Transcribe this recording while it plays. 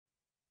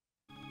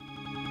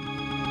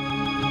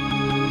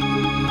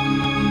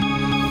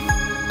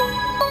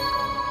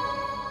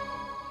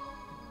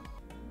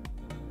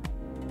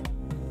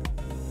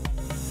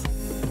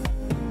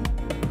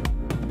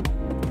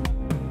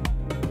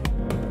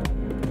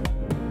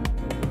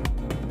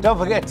Don't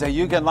forget,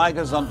 you can like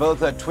us on both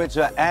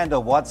Twitter and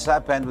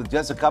WhatsApp. And with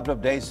just a couple of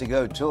days to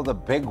go till the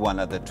big one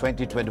at the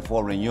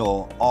 2024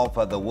 renewal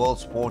of the World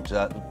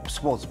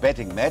Sports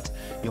Betting Net,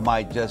 you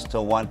might just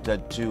want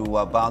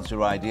to bounce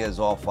your ideas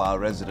off our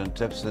resident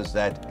tipsters.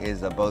 That is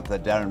both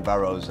Darren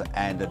Burrows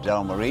and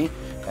Daryl Marie.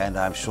 And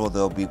I'm sure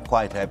they'll be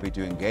quite happy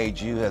to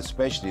engage you,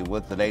 especially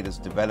with the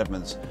latest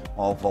developments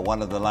of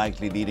one of the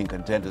likely leading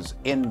contenders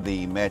in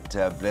the Met,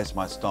 Bless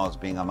My Stars,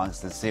 being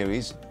amongst the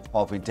series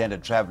of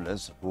intended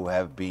travellers who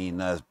have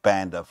been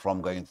banned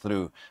from going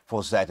through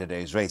for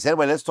Saturday's race.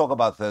 Anyway, let's talk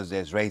about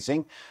Thursday's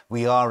racing.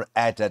 We are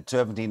at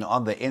Turffontein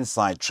on the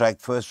inside track.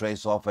 First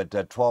race off at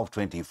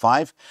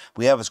 12:25.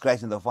 We have a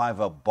scratch in the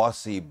 5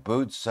 Bossy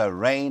Boots.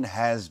 Rain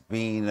has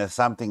been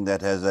something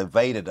that has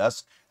evaded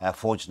us,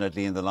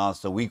 fortunately, in the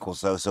last week or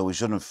so, so we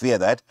shouldn't fear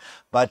that.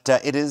 But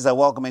it is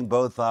welcoming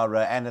both our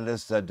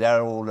analysts,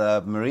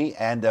 Daryl Marie,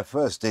 and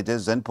first it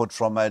is input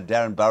from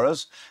Darren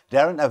Burrows.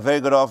 Darren, a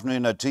very good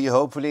afternoon to you.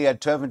 Hopefully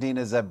Turffontein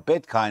is a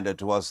bit kinder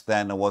to us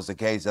than was the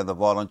case at the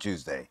Val on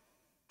Tuesday.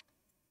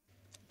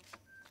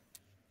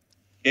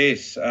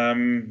 Yes,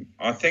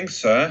 I think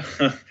so.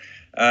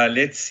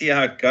 Let's see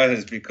how it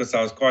goes, because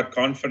I was quite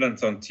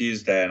confident on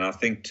Tuesday, and I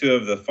think 2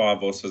 of the 5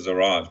 horses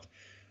arrived.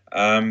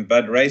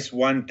 But race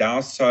 1, Dow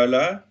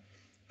Solo,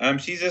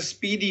 she's a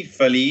speedy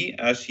filly.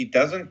 She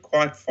doesn't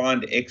quite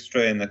find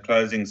extra in the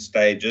closing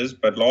stages,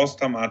 but last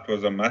time out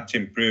was a much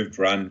improved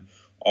run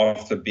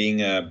after being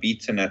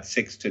beaten at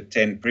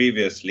 6-10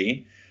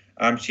 previously.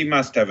 She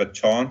must have a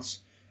chance.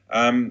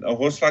 A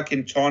horse like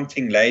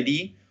Enchanting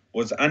Lady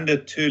was under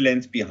 2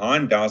 lengths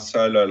behind Dow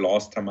Solo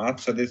last time out,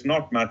 so there's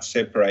not much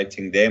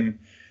separating them.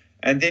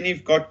 And then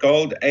you've got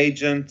Gold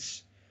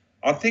Agents.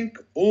 I think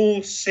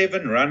all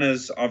 7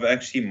 runners I've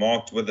actually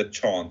marked with a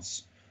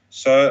chance.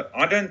 So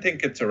I don't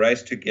think it's a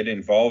race to get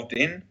involved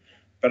in,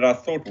 but I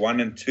thought 1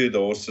 and 2, the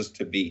horses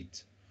to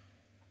beat.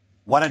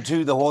 1 and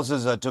 2, the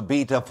horses to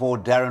beat for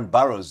Darren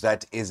Burrows.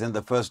 That is in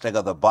the first leg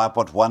of the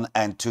bipod. 1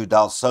 and 2,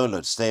 Dow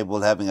Solo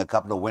stable, having a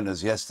couple of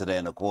winners yesterday.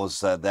 And of course,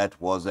 that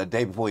was a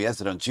day before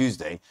yesterday on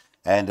Tuesday.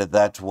 And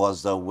that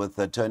was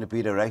with Tony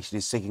Peter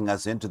actually sticking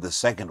us into the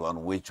second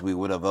one, which we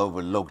would have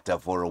overlooked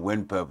for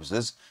win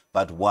purposes,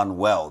 but won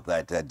well.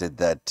 That did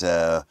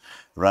that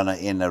runner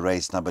in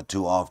race number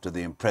 2 after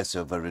the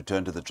impressive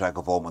return to the track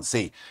of Almond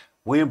Sea.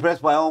 Were you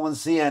impressed by Almond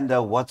Sea, and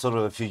what sort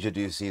of a future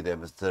do you see there,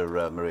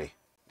 Mr. Marie?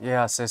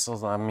 Yeah,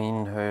 Cecil, I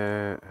mean,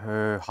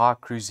 her high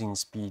cruising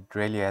speed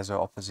really has her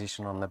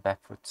opposition on the back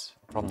foot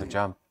from the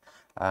jump.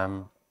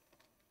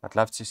 I'd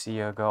love to see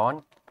her go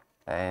on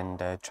and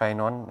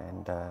train on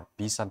and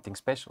be something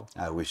special.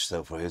 I wish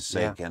so, for his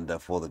sake, and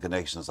for the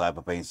Connections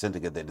Hyperpain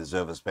Syndicate. They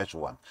deserve a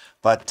special one.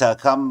 But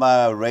come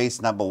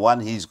race number 1,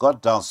 he's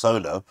got Dow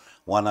Solo,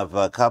 one of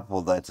a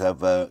couple that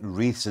have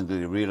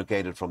recently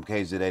relocated from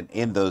KZN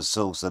in those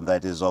silks, and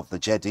that is of the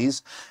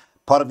Chetties.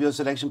 Part of your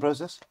selection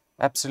process?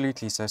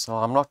 Absolutely, Cecil.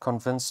 I'm not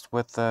convinced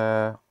with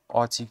the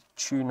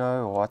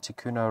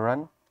Articuno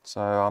run,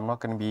 so I'm not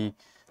going to be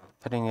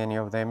putting any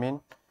of them in.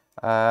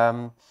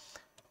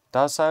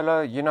 Dow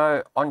Solo, you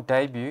know, on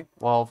debut,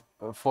 well,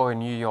 for a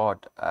new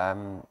yard,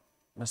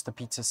 Mr.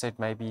 Peter said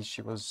maybe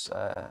she was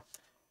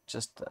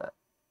just a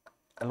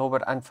little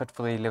bit unfit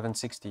for the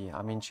 1160.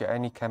 I mean, she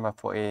only came up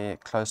for air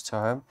close to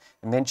home,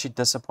 and then she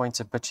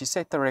disappointed, but she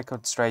set the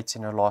record straight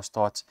in her last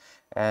start,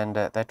 and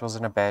that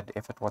wasn't a bad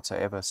effort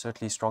whatsoever.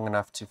 Certainly strong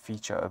enough to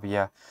feature over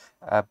here.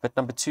 But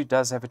number 2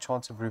 does have a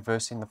chance of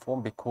reversing the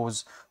form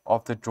because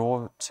of the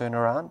draw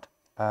turnaround.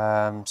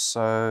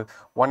 So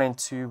 1 and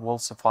 2 will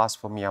suffice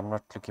for me. I'm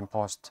not looking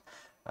past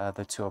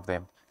the 2 of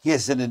them.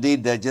 Yes, and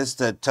indeed,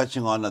 just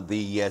touching on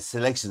the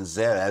selections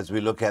there as we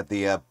look at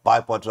the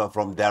bipod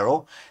from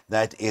Darryl,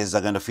 that is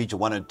going to feature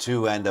 1 and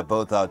 2, and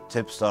both our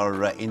tips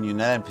are in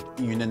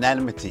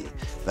unanimity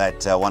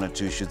that 1 and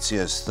 2 should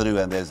see us through.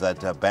 And there's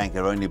that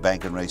banker, only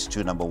bank in race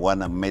 2, number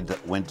 1, a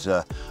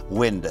midwinter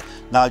wind.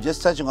 Now,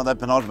 just touching on that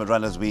penultimate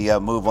run as we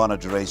move on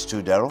to race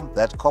 2, Darryl,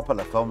 that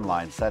Coppola foam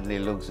line suddenly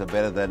looks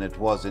better than it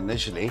was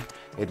initially.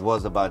 It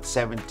was about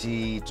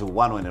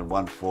 70-1 when it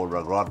won for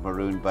Grant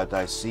Maroon, but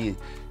I see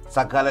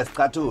Sakales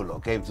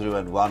Katulo came through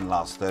and won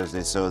last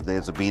Thursday, so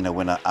there's been a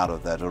winner out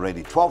of that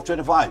already.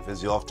 12:25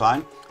 is the off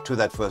time to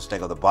that first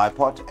leg of the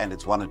bipod, and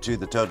it's 1 and 2,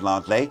 the total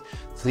outlay,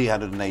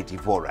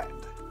 384 Rand.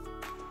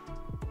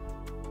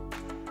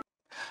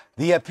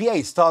 The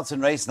PA starts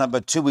in race number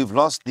 2. We've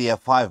lost the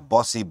 5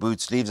 Bossy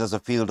Boots, leaves us a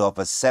field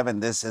of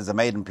 7. This is a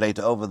maiden plate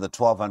over the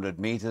 1200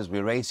 meters.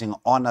 We're racing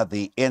on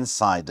the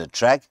inside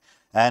track.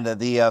 And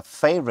the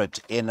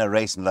favourite in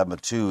race number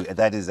 2,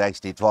 that is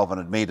actually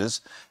 1200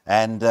 meters.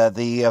 And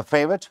the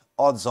favourite,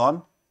 odds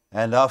on.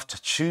 And after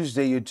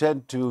Tuesday, you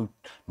tend to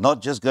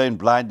not just go in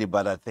blindly,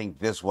 but I think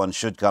this one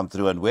should come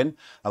through and win.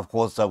 Of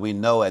course, we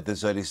know at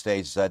this early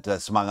stage that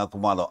Smanga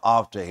Kumalo,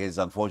 after his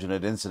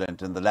unfortunate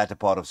incident in the latter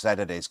part of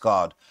Saturday's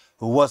card,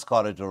 who was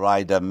carded to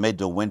ride a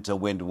mid-winter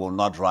wind, will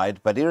not ride.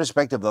 But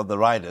irrespective of the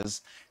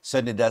riders,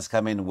 certainly does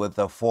come in with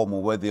a form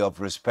worthy of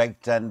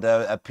respect. And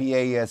a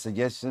PA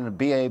suggestion, a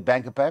BA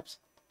banker perhaps?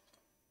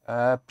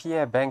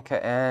 Pierre Banker,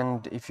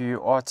 and if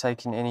you are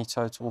taking any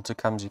total to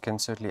comes, you can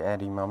certainly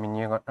add him. I mean,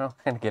 you're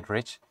not going to get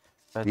rich,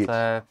 but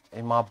Yes.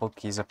 in my book,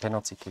 he's a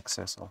penalty kick,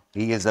 Cecil.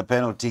 He is a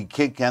penalty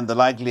kick, and the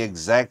likely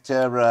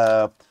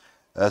exactor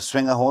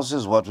swinger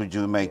horses. What would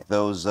you make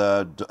those?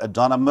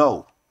 Donna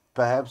Mo,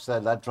 perhaps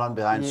that run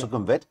behind Yeah.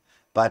 Sukhumvit.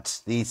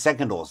 But the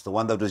second horse, the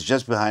one that was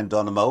just behind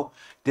Donna Mo,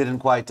 didn't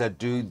quite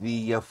do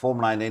the form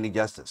line any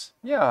justice.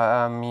 Yeah,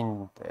 I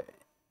mean,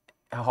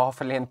 a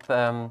half a length.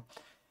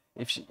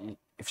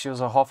 If she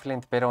was a half a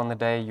length better on the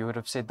day, you would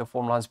have said the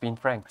form line's been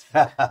franked.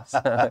 No,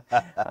 Yeah.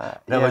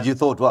 but you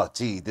thought, well,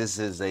 gee, this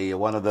is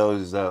one of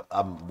those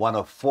one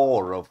of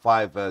 4 or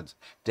 5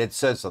 dead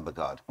certs on the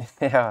card.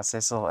 Yeah,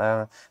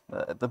 Cecil.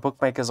 The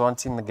bookmakers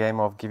aren't in the game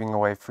of giving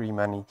away free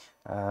money.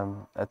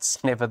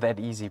 It's never that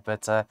easy,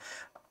 but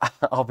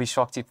I'll be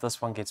shocked if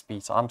this one gets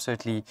beat. I'm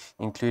certainly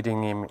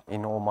including him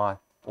in all my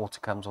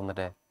all-to-comes on the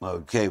day.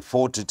 Okay,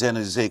 4 to 10,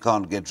 as you say,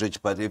 can't get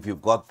rich, but if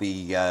you've got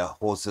the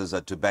horses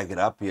to back it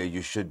up here,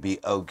 you should be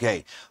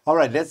okay. All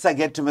right, let's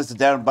get to Mr.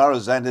 Darren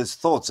Burrows and his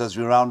thoughts as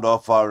we round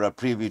off our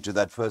preview to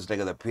that first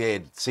leg of the PA.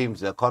 It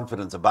seems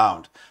confidence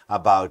abound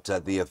about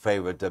the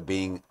favourite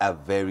being a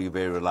very,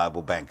 very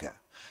reliable banker.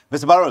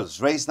 Mr. Burrows,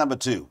 race number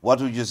 2,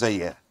 what would you say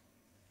here?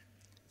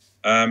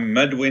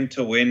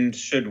 Midwinter Wind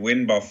should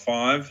win by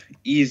 5,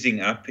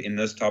 easing up in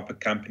this type of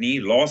company.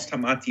 Last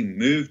time out, he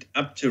moved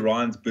up to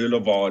Ryan's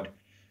Boulevard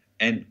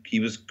and he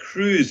was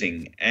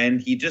cruising and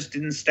he just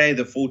didn't stay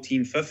the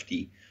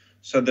 1450.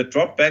 So the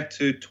drop back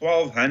to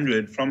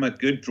 1200 from a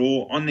good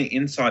draw on the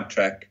inside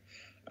track.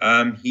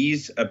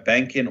 He's a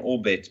bank in all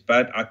bets,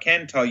 but I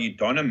can tell you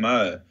Donna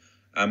Mo,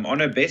 on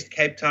her best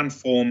Cape Town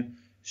form,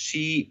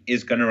 she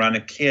is going to run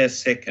a clear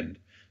second.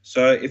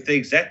 So if the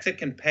exactor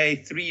can pay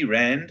 3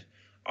 Rand,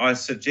 I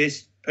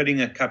suggest putting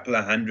a couple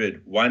of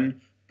hundred,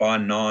 1 by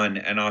 9,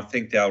 and I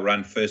think they'll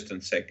run first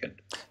and second.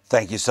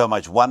 Thank you so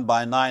much. 1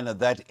 by 9.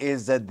 That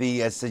is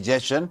the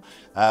suggestion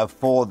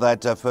for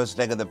that first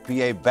leg of the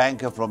PA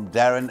banker from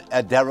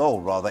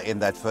Darrell, rather, in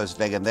that first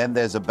leg. And then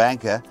there's a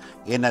banker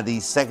in the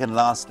second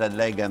last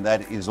leg, and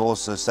that is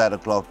also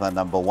Saddlecloth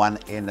number 1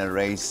 in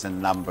race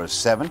number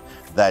 7.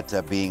 That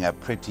being a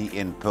Pretty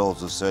in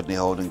Pearls is certainly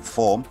holding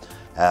form.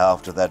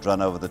 After that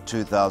run over the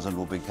 2,000,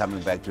 we'll be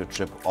coming back to a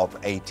trip of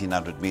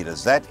 1,800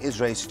 meters. That is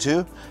race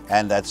 2,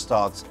 and that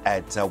starts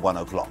at 1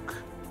 o'clock.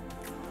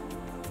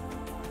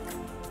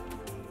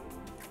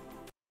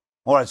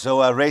 All right,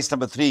 so race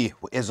number 3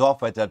 is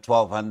off at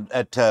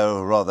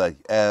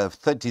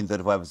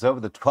 13:35. It's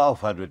over the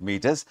 1,200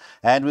 meters,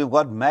 and we've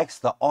got Max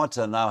the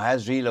Otter now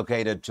has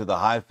relocated to the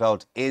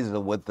Highveld, is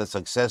with the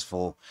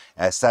successful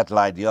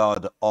satellite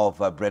yard of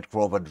Brett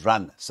Crawford,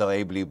 run so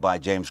ably by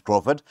James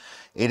Crawford.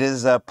 It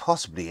is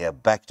possibly a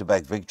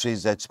back-to-back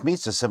victories that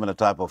meets a similar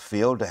type of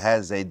field,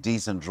 has a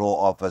decent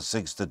draw of a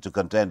 6 to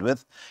contend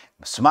with.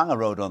 Smanga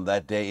Road on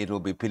that day, it will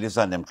be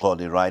Pilisandem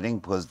Claudia riding,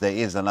 because there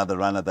is another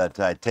runner that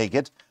I take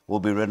it will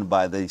be ridden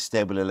by the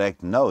stable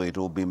elect. No, it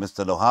will be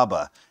Mr.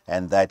 Lohaba,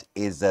 and that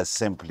is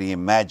simply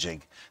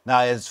magic. Now,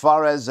 as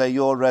far as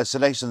your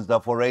selections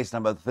for race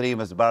number 3,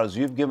 Mr. Burrows,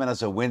 you've given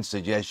us a win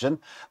suggestion.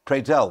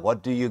 Pray tell,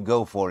 what do you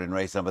go for in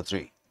race number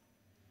 3?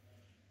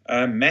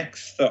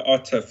 Max the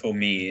Otter for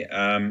me.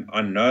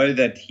 I know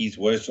that he's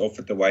worse off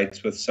at the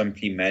weights with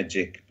Simply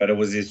Magic, but it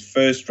was his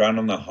first run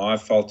on the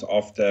Highveld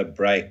after a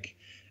break,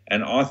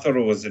 and I thought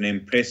it was an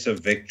impressive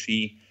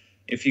victory.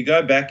 If you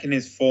go back in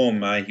his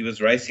form, he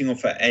was racing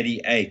off at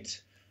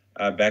 88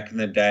 back in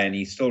the day, and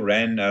he still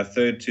ran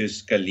third to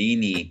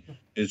Scalini,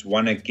 who's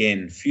won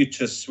again.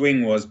 Future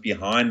Swing was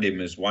behind him,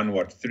 has won,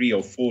 3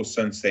 or 4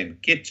 since then.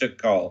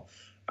 Kitchakal.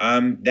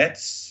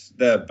 That's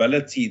the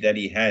ability that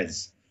he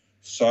has.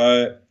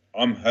 So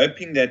I'm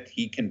hoping that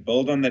he can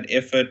build on that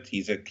effort.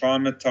 He's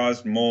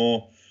acclimatized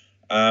more.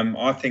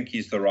 I think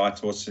he's the right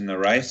horse in the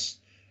race.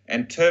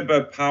 And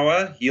Turbo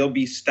Power, he'll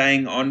be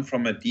staying on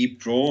from a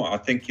deep draw. I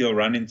think he'll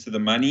run into the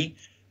money.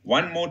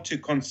 One more to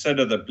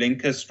consider, the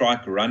Blinker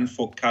Strike Run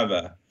for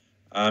Cover.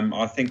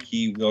 I think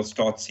he will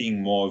start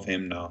seeing more of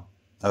him now.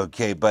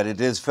 Okay, but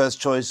it is first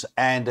choice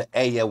and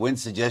a win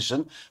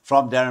suggestion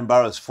from Darren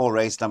Burrows for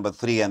race number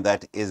 3, and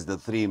that is the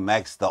 3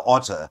 Max the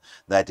Otter,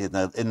 that is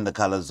in the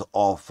colours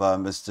of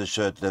Mr.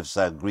 Shirtlift's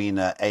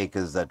Greener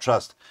Acres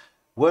Trust.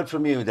 Word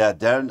from you,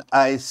 Darren.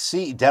 I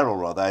see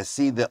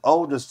the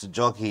oldest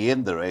jockey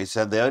in the race,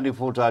 and the only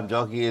full-time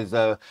jockey is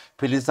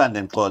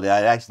Pilisandem Claudia.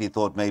 I actually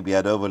thought maybe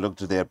I'd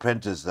overlooked the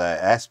apprentice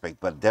aspect,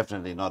 but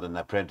definitely not an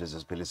apprentice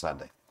as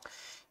Pilisandem.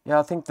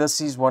 Yeah, I think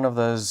this is one of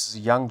those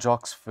young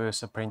jocks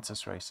versus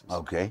apprentice races.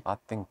 Okay. I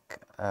think,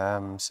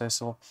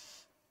 Cecil,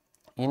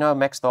 you know,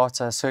 Max the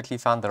Otter certainly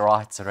found the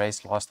right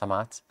race last time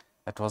out.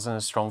 It wasn't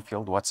a strong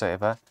field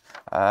whatsoever.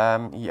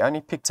 He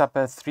only picked up a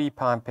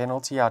 £3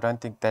 penalty. I don't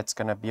think that's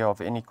going to be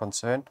of any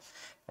concern.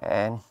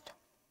 And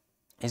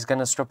he's going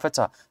to strip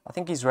fitter. I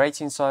think his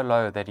rating's so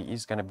low that he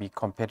is going to be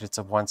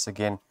competitive once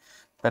again.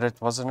 But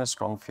it wasn't a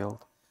strong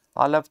field.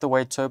 I love the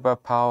way Turbo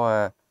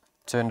Power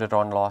turned it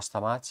on last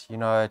time out. You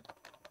know, it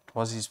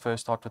was his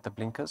first start with the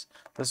blinkers.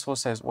 This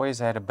horse has always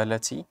had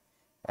ability.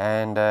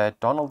 and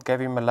Donald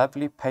gave him a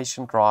lovely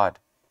patient ride.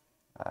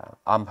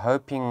 I'm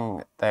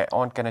hoping they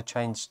aren't going to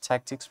change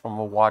tactics from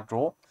a wide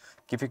draw.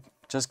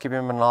 Just give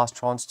him a nice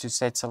chance to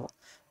settle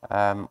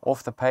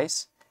off the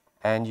pace.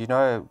 And you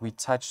know, we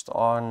touched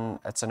on,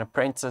 it's an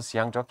apprentice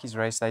young jockeys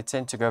race. They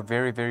tend to go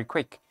very, very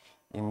quick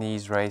in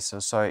these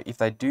races. So if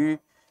they do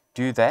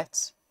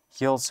that,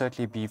 he'll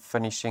certainly be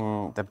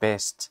finishing the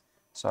best.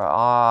 So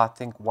I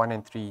think 1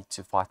 and 3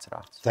 to fight it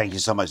out. Thank you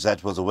so much.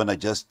 That was a winner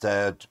just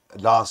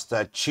last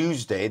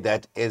Tuesday.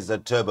 That is the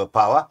Turbo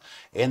Power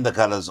in the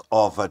colours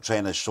of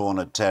trainer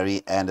Sean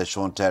Terry and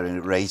Sean Terry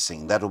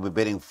Racing. That will be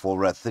bidding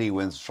for 3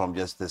 wins from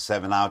just the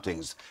 7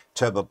 outings.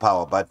 Turbo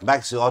Power. But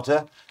Maxi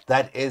Otter,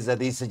 that is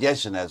the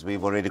suggestion, as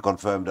we've already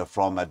confirmed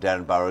from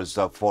Darren Burrows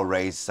for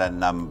race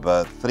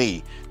number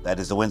 3. That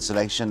is the win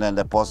selection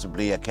and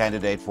possibly a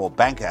candidate for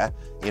banker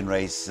in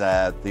race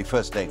the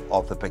first leg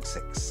of the Pick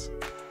 6.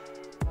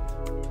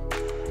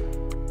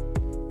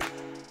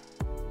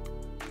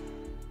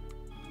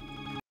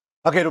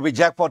 Okay, it'll be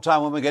jackpot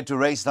time when we get to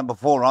race number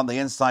 4 on the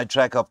inside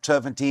track of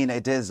Turffontein.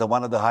 It is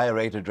one of the higher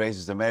rated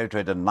races, the merit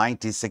rate of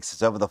 96.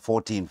 It's over the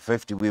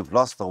 1450. We've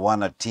lost the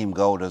 1 at Team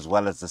Gold as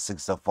well as the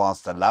 6 of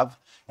Faster Love.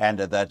 And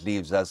that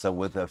leaves us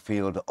with a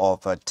field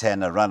of 10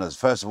 runners.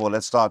 First of all,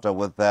 let's start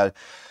with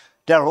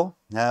Daryl.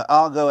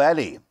 Argo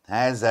Alley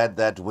has had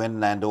that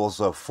win and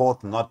also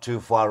 4th, not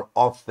too far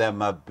off them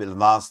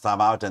last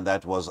time out, and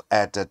that was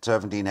at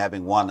Turffontein,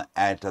 having won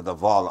at the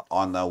Val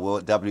on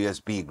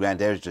WSB Grand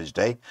Heritage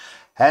Day.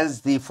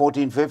 Has the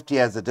 1450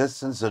 as the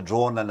distance,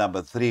 drawn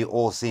number 3,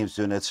 all seems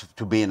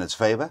to be in its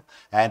favour,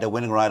 and a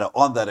winning rider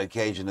on that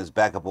occasion is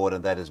back aboard,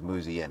 and that is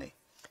Muzieni.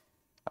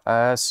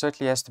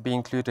 Certainly has to be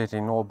included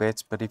in all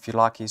bets, but if you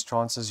like his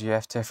chances, you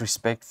have to have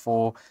respect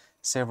for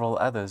several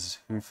others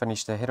who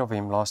finished ahead of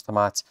him last time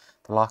out,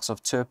 the likes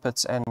of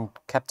Turpitz and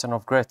Captain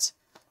of Grit.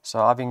 So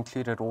I've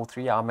included all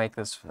 3. I'll make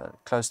this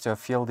close to a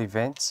field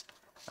event.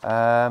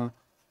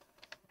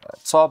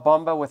 Tsar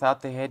Bomber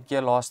without the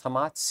headgear last time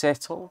out,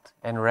 settled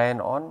and ran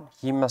on.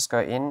 He must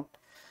go in.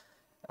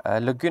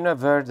 Laguna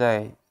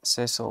Verde,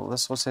 Cecil,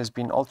 this also has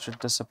been ultra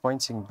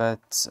disappointing,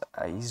 but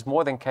he's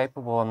more than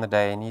capable on the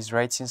day, and his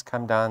ratings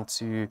come down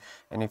to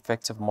an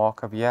effective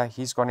mark of, yeah,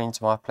 he's gone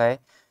into my play.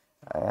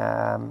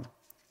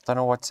 Don't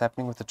know what's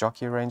happening with the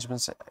jockey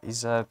arrangements.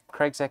 Is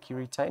Craig Zaki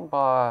retained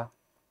by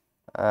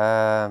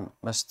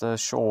Mr.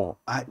 Shaw?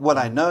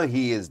 I know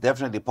he is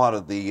definitely part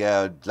of the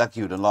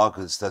Lucky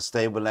Udenlarkers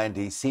stable, and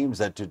he seems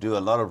to do a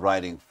lot of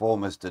riding for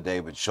Mr.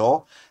 David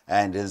Shaw,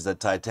 and is the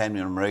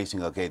Titanium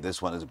Racing. Okay,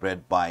 this one is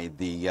bred by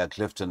the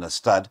Clifton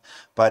stud,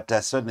 but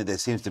certainly there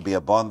seems to be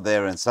a bond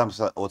there and some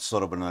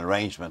sort of an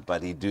arrangement,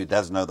 but he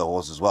does know the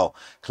horse as well.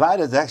 Clyde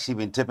has actually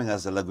been tipping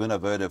us the Laguna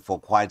Verde for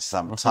quite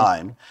some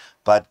time.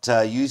 But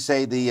you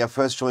say the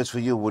first choice for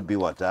you would be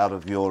what, out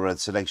of your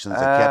selections,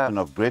 the Captain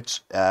of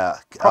Grit?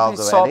 Probably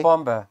Tsar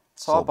Bomber.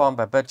 Tsar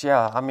Bomber, but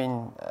yeah, I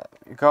mean,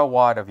 go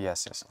wide of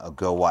yes.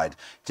 Go wide.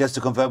 Just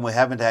to confirm, we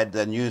haven't had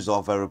the news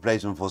of a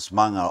replacement for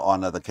Smanga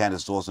on the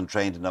Candice Dawson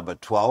train to number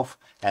 12,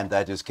 and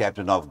that is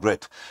Captain of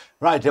Grit.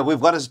 Right, we've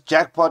got a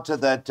jackpot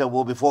that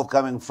will be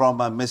forthcoming from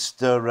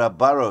Mr.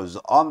 Burrows.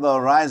 On the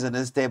horizon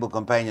is stable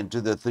companion to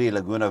the 3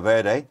 Laguna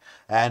Verde,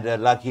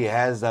 and Lucky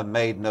has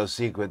made no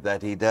secret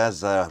that he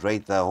does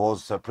rate the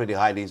horse pretty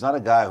highly. He's not a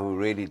guy who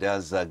really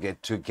does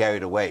get too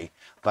carried away,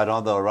 but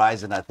on the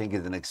horizon, I think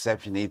is an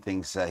exception. He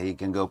thinks he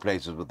can go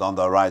places with on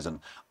the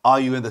horizon. Are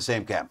you in the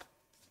same camp?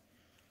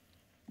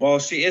 Well,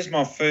 she is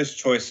my first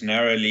choice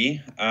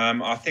narrowly.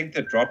 I think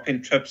the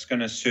drop-in trip's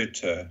going to suit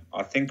her.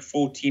 I think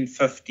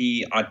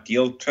 1450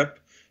 ideal trip.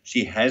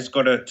 She has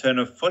got a turn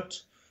of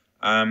foot.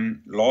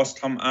 Last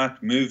time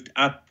out, moved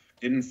up,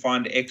 didn't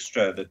find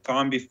extra. The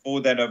time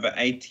before that, over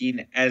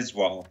 18 as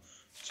well.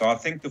 So I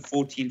think the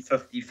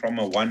 1450 from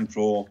a 1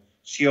 draw,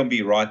 she'll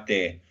be right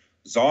there.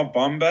 Tsar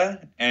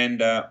Bomber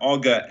and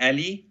Argo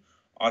Alley,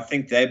 I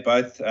think they're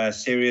both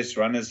serious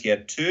runners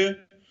here too.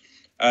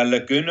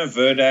 Laguna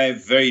Verde,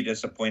 very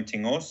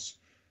disappointing horse.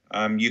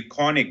 You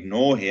can't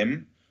ignore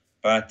him,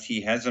 but he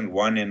hasn't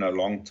won in a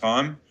long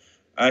time.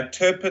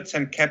 Turpitz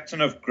and Captain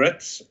of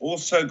Grits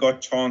also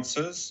got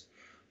chances.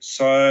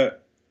 So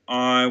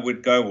I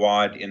would go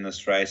wide in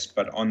this race,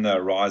 but on the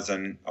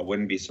horizon, I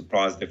wouldn't be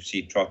surprised if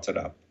she trotted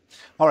up.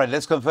 All right,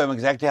 let's confirm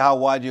exactly how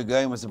wide you're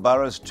going, Mr.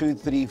 Burrows. 2,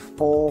 3,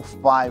 4,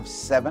 5,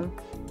 7,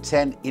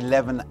 10,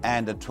 11,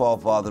 and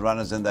 12 are the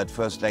runners in that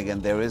first leg,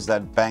 and there is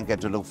that banker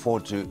to look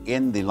forward to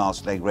in the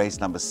last leg, race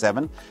number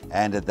 7,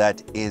 and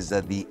that is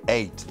the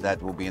 8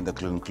 that will be in the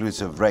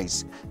conclusive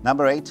race.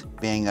 Number 8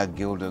 being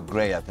Gilda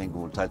Grey. I think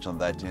we'll touch on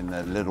that in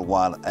a little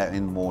while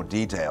in more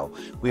detail.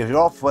 We're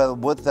off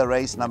with the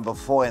race number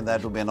 4, and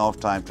that will be an off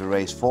time to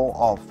race 4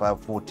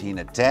 of 14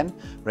 at 10.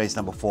 Race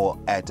number 4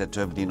 at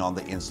Turffontein on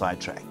the inside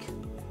track.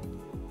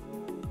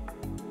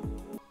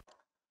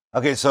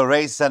 Okay, so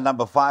race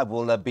number 5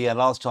 will be a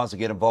last chance to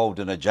get involved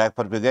in a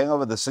jackpot. We're going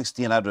over the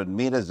 1600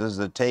 meters. This is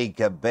a take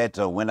a bet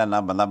winner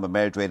number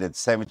merit rated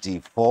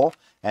 74.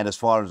 And as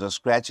far as the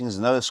scratchings,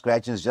 no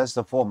scratchings, just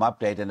a form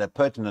update and a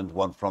pertinent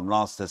one from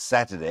last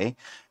Saturday.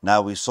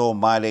 Now we saw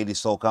My Lady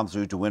Soul come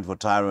through to win for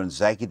Tyrone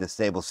Zaki. The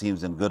stable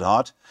seems in good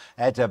heart.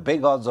 At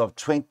big odds of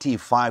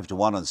 25 to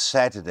 1 on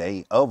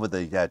Saturday, over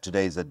the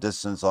today's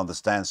distance on the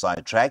stand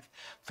side track.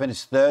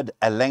 Finished third,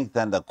 a length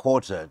and a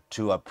quarter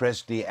to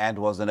Presley, and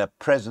was in a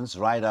presence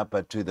right up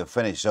to the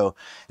finish. So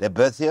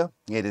Liberthio,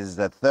 it is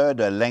the third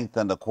length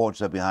and a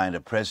quarter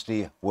behind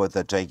Presley,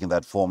 worth taking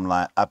that form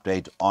line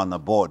update on the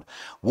board.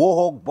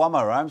 Warhawk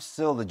Bomber,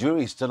 the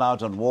jury's still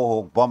out on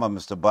Warhawk Bomber,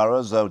 Mr.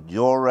 Burrows.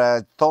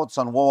 Your thoughts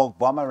on Warhawk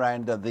Bomber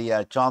and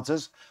the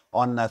chances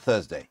on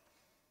Thursday?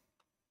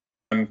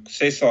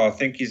 Cecil, I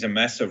think he's a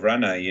massive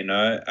runner, you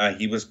know.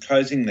 He was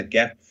closing the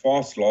gap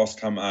fast last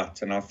time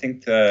out, and I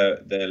think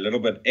the little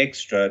bit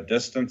extra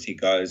distance he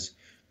goes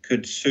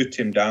could suit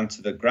him down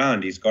to the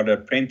ground. He's got an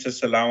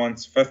apprentice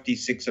allowance,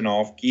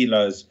 56.5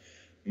 kilos,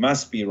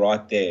 must be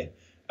right there.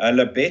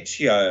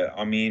 Lebecchio,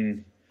 I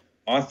mean,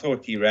 I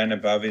thought he ran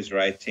above his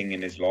rating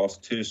in his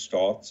last two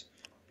starts.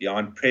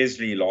 Behind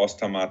Presley last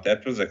time out,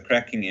 that was a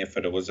cracking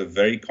effort. It was a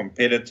very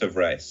competitive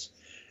race.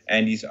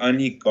 And he's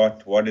only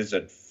got,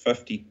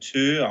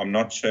 52? I'm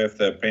not sure if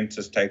the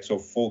apprentice takes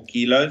off 4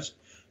 kilos.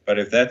 But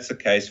if that's the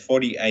case,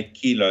 48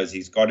 kilos,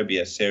 he's got to be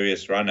a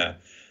serious runner.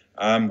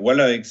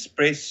 Willow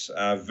Express,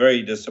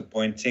 very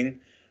disappointing.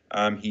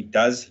 He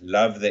does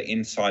love the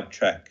inside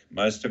track.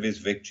 Most of his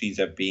victories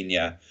have been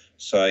here.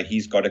 So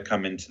he's got to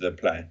come into the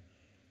play.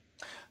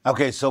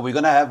 Okay, so we're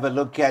going to have a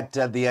look at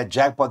the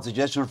jackpot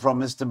suggestion from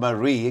Mr.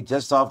 Marie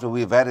just after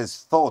we've had his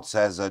thoughts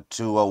as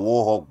to a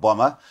Warhawk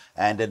Bomber,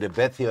 and the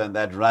Bethio and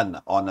that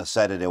run on a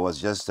Saturday was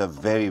just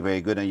very,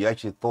 very good. And you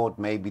actually thought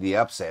maybe the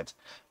upset,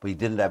 but he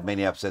didn't have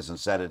many upsets on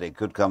Saturday,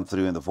 could come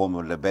through in the form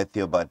of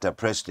Lebethio, but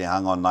Presley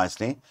hung on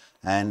nicely.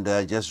 And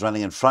just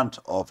running in front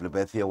of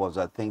Lebethio was,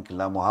 I think,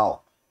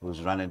 Lamuhal, who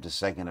was running to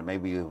second and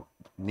maybe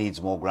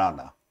needs more ground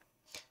now.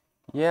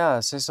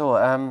 Yeah,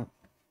 Cecil,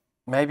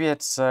 maybe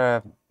it's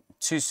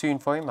too soon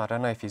for him. I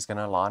don't know if he's going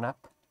to line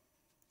up.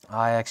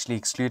 I actually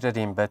excluded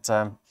him, but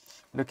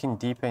looking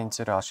deeper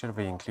into it, I should have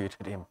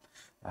included him.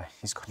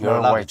 He's got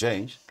no weight.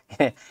 Change.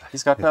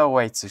 He's got no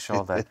weight to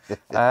shoulder.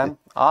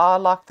 I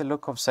like the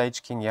look of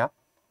Sage King, yeah.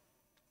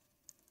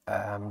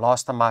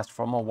 Last time out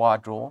from a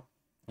wide draw,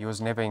 he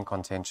was never in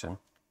contention.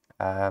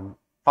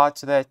 Prior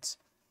to that,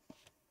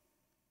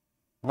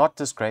 not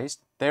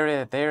disgraced. There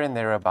and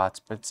thereabouts,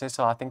 but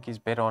Cecil, I think he's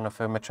better on a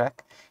firmer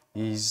track.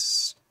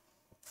 His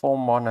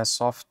form on a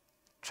soft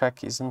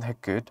track isn't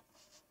that good.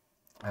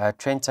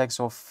 Trent takes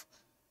off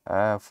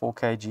 4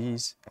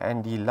 kgs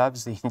and he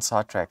loves the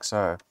inside track,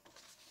 so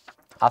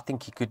I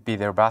think he could be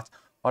thereabouts.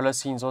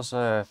 Holocene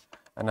also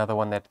another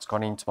one that's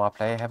gone into my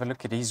play. Have a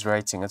look at his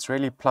rating. It's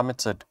really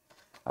plummeted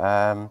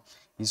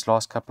his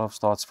last couple of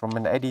starts from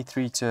an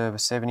 83 to a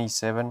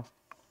 77.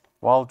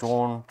 Well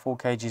drawn, 4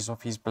 kgs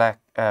off his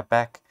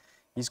back.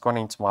 He's gone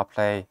into my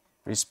play.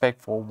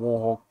 Respect for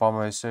Warhawk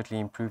Bomber,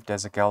 certainly improved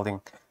as a gelding.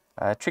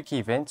 Tricky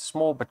event,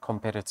 small but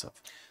competitive.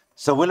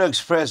 So Willow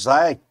Express,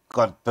 I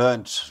got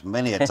burnt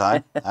many a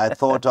time. I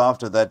thought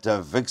after that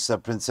Vix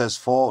Princess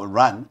 4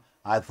 run,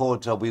 I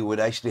thought we would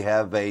actually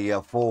have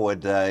a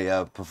forward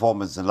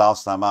performance the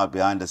last time out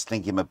behind a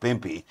Slinky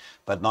Mapimpi,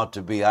 but not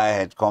to be. I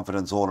had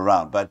confidence all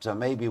around, but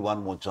maybe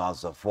one more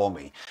chance for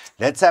me.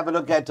 Let's have a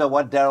look at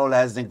what Daryl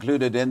has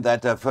included in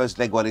that first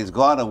leg. What he's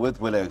gone with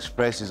Willow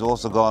Express. He's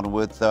also gone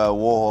with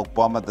Warhawk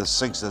Bomber, the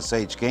 6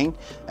 Sage King,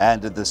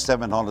 and the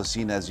 7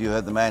 Holocene. As you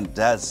heard, the man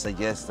does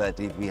suggest that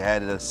if he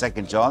had a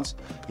second chance,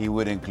 he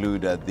would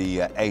include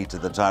the 8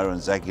 the Tyrone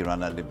Zaki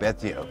runner,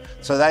 Libethio.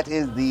 So that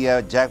is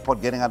the jackpot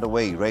getting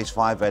underway. Race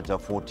 5 at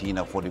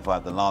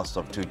 14.45, the last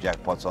of 2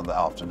 jackpots on the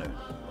afternoon.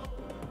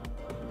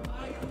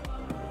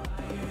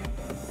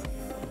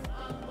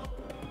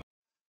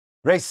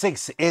 Race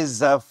 6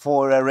 is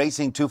for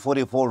Racing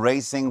 244,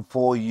 Racing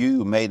for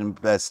You maiden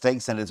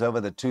stakes, and it's over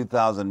the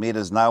 2,000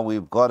 meters. Now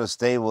we've got a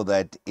stable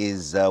that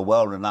is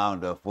well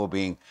renowned for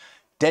being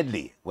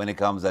deadly when it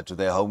comes to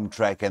their home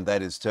track, and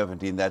that is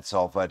Turffontein. That's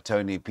of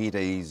Tony Peter.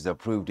 He's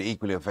proved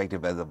equally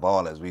effective as a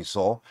ball, as we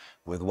saw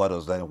with what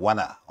was the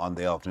winner on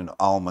the afternoon,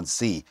 Almond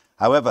Sea.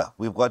 However,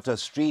 we've got a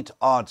Street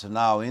Art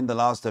now. In the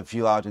last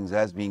few outings,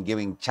 has been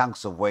giving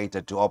chunks of weight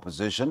to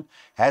opposition,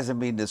 hasn't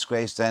been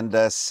disgraced, and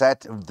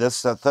set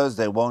this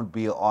Thursday won't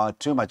be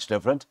too much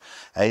different.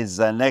 His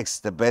next,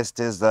 the best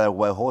is a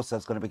horse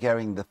that's going to be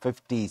carrying the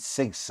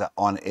 56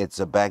 on its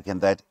back, and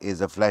that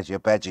is a Flashy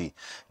Apache.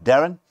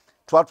 Darren?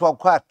 12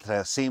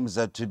 Quat seems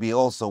to be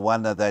also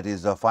one that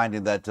is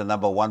finding that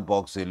number 1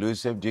 box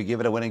elusive. Do you give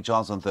it a winning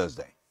chance on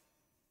Thursday?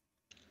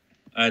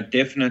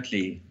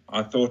 Definitely.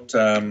 I thought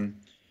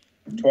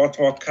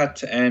Twatwa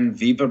Cut and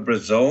Viva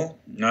Brazil.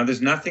 Now,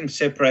 there's nothing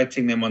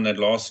separating them on that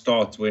last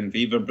start when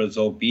Viva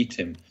Brazil beat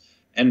him.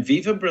 And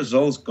Viva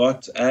Brazil's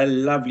got a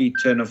lovely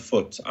turn of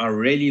foot. I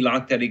really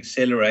like that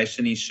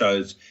acceleration he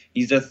shows.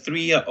 He's a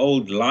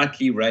 3-year-old,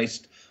 lightly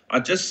raced. I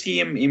just see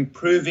him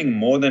improving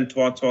more than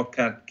Twatwa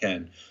Cut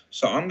can.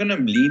 So I'm going to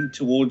lean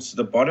towards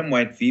the bottom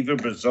weight Viva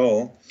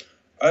Brazil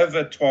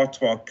over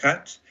Twatwa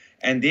Cut.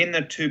 And then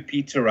the two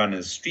Peter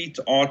runners, Street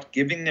Art,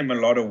 giving them a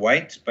lot of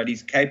weight, but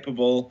he's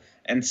capable.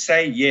 And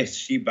Say Yes,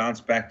 she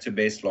bounced back to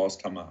best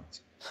last time out.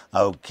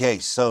 Okay,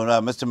 so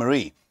Mr.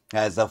 Marie,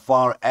 as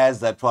far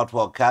as the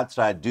Trotwell Cats,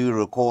 I do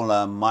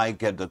recall Mike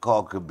de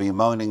Kock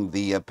bemoaning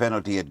the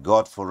penalty it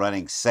got for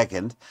running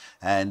second.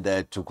 And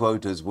to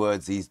quote his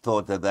words, he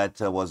thought that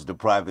was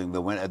depriving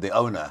the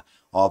owner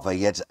of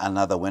yet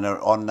another winner.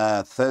 On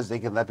Thursday,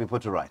 can that be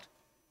put to right?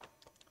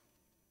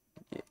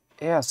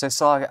 Yeah,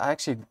 so I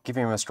actually give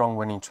him a strong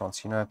winning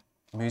chance. You know,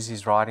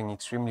 Moosey's riding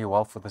extremely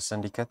well for the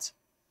syndicate.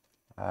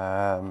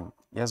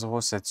 He has a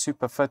horse that's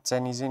super fit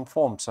and he's in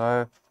form.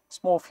 So,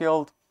 small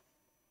field,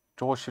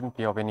 draw shouldn't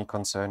be of any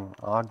concern.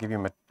 I'll give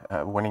him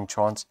a winning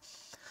chance.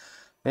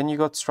 Then you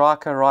got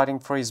Striker riding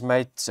for his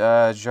mate,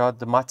 Jade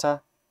de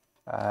Mata.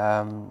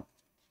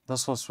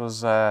 This horse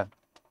was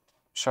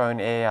shown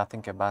air, I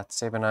think, about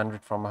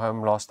 700 from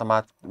home last time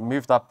out.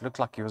 Moved up, looked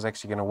like he was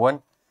actually going to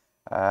win.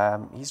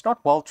 He's not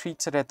well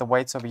treated at the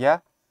weights of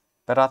here,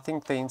 but I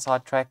think the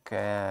inside track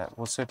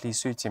will certainly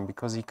suit him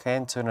because he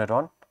can turn it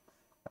on.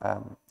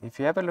 If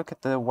you have a look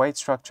at the weight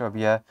structure of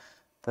here,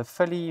 the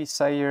filly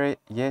Say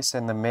Yes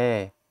and the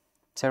mare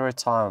Terror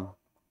Time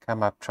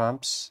come up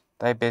trumps.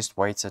 They're best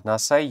weighted. Now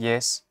Say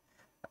Yes,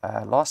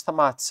 last time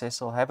out,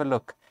 Cecil, have a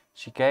look.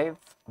 She gave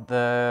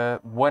the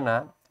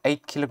winner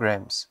 8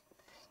 kilograms.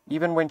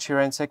 Even when she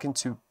ran second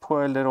to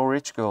Poor Little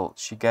Rich Girl,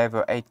 she gave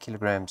her 8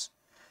 kilograms.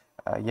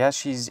 Yeah,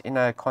 she's in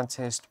a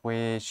contest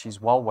where she's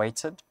well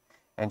weighted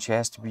and she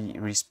has to be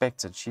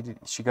respected.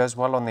 She goes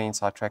well on the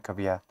inside track of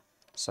here.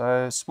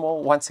 So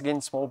small, once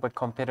again, small but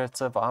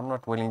competitive. I'm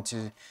not willing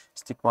to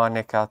stick my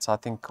neck out. I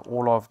think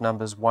all of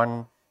numbers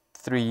 1,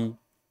 3,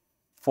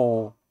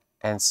 4,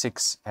 and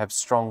 6 have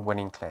strong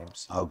winning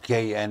claims.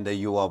 Okay, and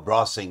you are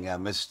brassing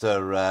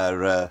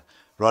Mr.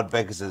 Rod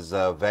Becker's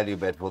value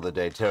bet for the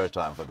day. Terror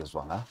Time for this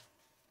one, huh?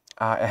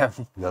 I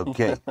am.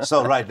 Okay,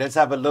 so right, let's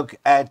have a look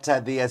at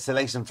the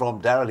selection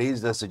from Daryl. He's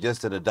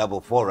suggested a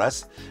double for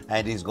us,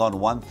 and he's gone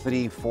 1,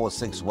 3, 4,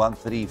 6, 1,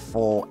 3,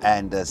 4,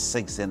 and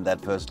 6 in that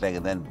first leg,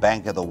 and then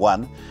banker the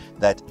one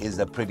that is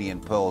a Pretty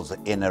in Pearls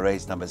in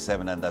race number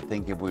 7. And I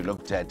think if we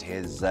looked at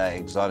his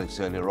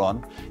exotics earlier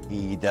on,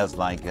 he does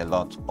like a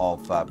lot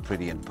of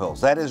Pretty in Pearls.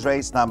 That is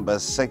race number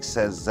 6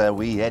 as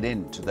we head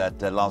into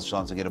that last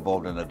chance to get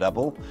involved in a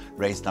double,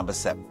 race number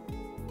 7.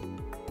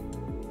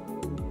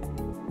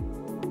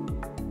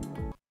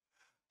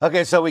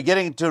 Okay, so we're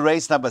getting to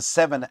race number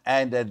 7,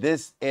 and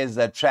this is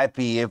a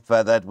trappy if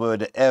that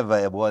word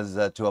ever was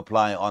to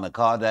apply on a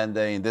card, and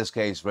in this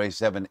case, race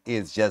 7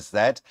 is just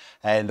that,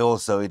 and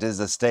also it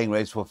is a staying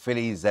race for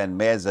fillies and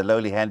mares, a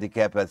lowly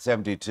handicap at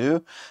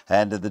 72,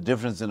 and the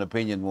difference in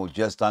opinion will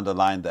just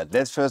underline that.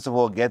 Let's first of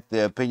all get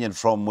the opinion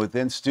from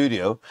within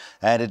studio,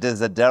 and it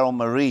is a Daryl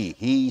Marie.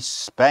 He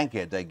spanked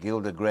a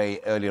Gilda Grey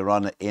earlier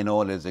on in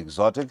all his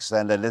exotics,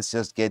 and let's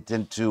just get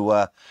into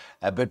a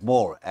bit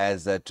more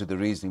as to the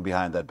reasoning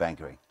behind that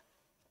bankering.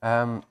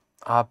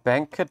 I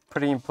bank it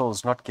Pretty in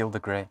Pearls, not Gilda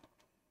Grey.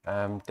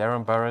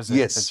 Darren Burrows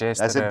has suggested.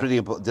 Yes, I said Pretty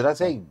in Pearls. Did I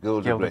say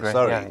Gilda Grey?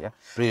 Sorry. Yeah, yeah.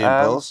 Pretty in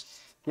Pearls.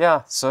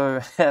 Yeah, so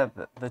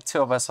the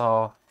two of us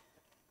are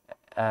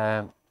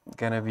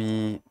going to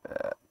be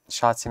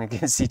shouting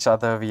against each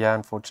other over here,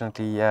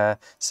 unfortunately,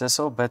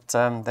 Cecil, but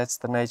that's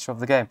the nature of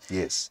the game.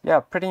 Yes. Yeah,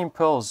 Pretty in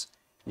Pearls.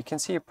 You can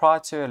see prior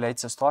to her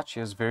later start, she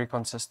was very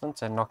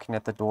consistent and knocking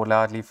at the door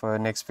loudly for her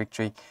next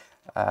victory.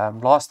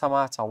 Last time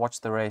out, I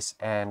watched the race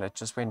and it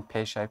just went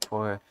pear-shaped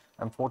for her.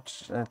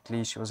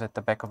 Unfortunately, she was at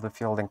the back of the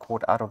field and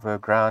caught out of her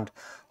ground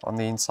on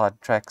the inside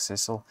track,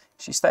 Cecil.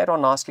 She stayed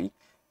on nicely,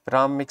 but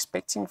I'm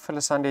expecting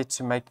Phyllis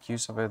to make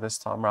use of her this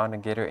time around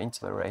and get her into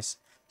the race.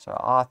 So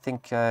I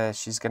think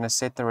she's going to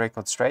set the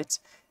record straight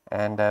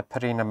and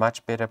put in a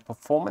much better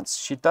performance.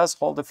 She does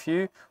hold a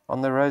few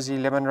on the Rosie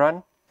Lemon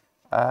run.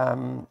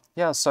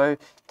 Yeah, so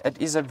it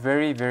is a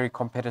very, very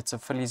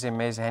competitive fillies and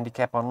mares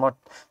handicap. I'm not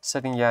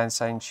sitting here and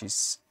saying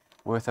she's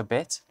worth a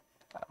bet.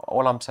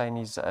 All I'm saying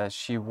is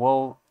she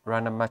will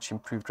run a much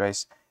improved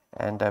race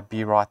and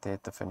be right there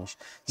at the finish.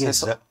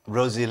 Yes,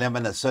 Rosie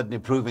Lemon is certainly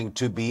proving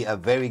to be a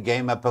very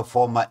gamer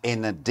performer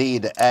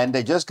indeed. And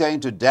just going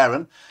to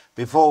Darren,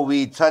 before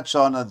we touch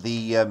on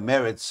the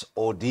merits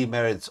or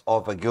demerits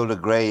of Gilda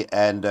Grey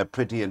and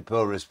Pretty in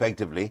Pearl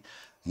respectively,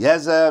 he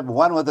has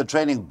one with a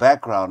training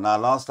background. Now,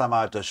 last time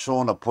out,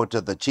 Shauna put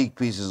the cheek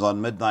pieces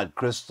on Midnight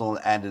Crystal,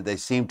 and they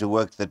seem to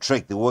work the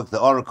trick. They work the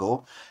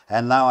oracle.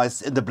 And now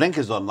the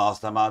blinkers on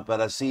last time out,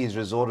 but I see he's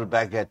resorted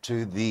back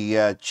to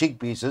the cheek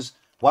pieces.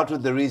 What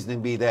would the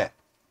reasoning be there?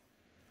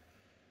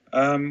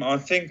 I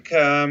think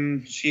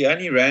she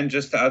only ran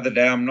just the other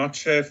day. I'm not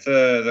sure if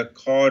the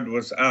card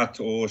was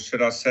out, or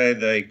should I say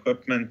the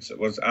equipment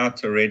was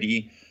out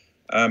already.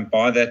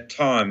 By that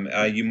time,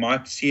 you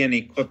might see an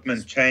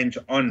equipment change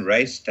on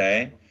race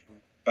day,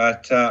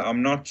 but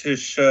I'm not too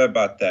sure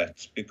about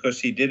that because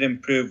she did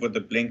improve with the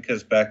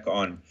blinkers back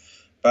on.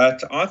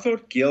 But I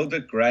thought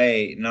Gilda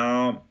Grey,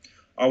 now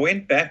I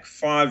went back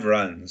 5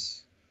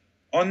 runs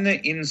on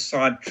the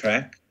inside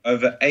track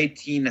over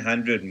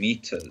 1,800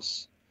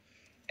 meters.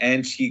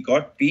 and she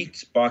got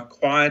beat by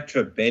Quiet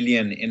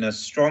Rebellion in a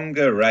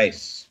stronger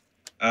race,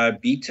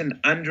 beaten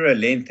under a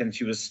length, and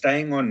she was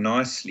staying on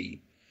nicely.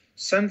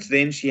 Since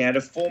then, she had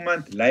a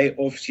 4-month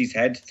layoff. She's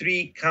had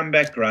 3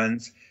 comeback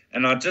runs,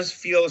 and I just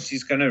feel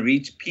she's going to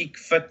reach peak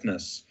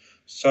fitness.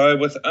 So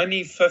with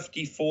only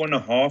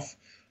 54.5,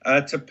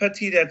 it's a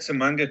pity that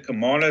Simanga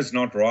Kamala's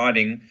not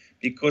riding,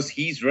 because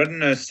he's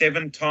ridden her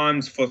 7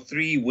 times for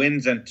 3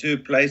 wins and 2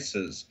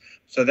 places.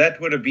 So that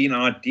would have been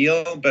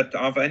ideal, but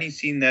I've only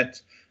seen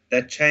that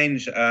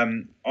change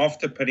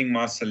after putting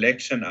my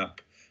selection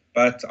up.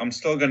 But I'm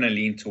still going to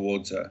lean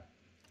towards her.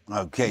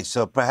 Okay,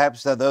 so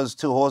perhaps those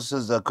 2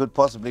 horses could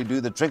possibly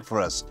do the trick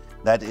for us.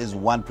 That is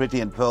One Pretty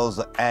in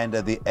Pearls and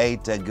the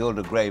 8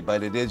 Gilda Grey.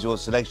 But it is your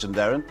selection,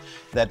 Darren,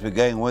 that we're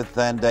going with,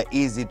 and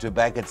easy to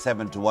back at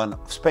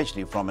 7-1,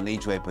 especially from an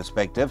each-way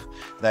perspective.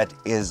 That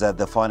is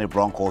the Fine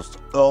Broncos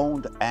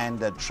owned and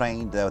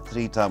trained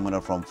 3-time winner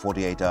from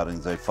 48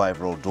 outings, a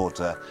 5-year-old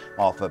daughter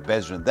of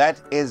Bezrin.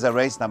 That is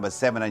race number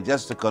 7. And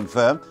just to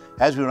confirm,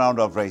 as we round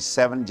off race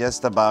 7,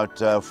 just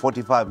about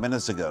 45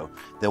 minutes ago,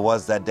 there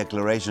was that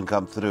declaration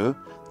come through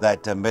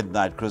that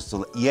Midnight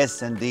Crystal,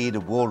 yes, indeed,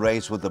 will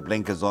race with the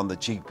blinkers on. The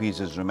cheek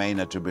pieces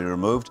remain to be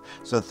removed.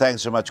 So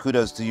thanks so much.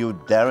 Kudos to you,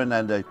 Darren,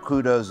 and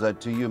kudos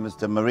to you,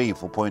 Mr. Marie,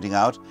 for pointing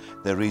out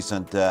the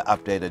recent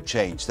updated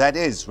change. That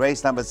is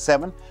race number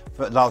 7.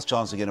 Last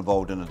chance to get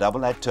involved in a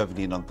double at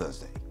turffontein on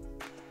Thursday.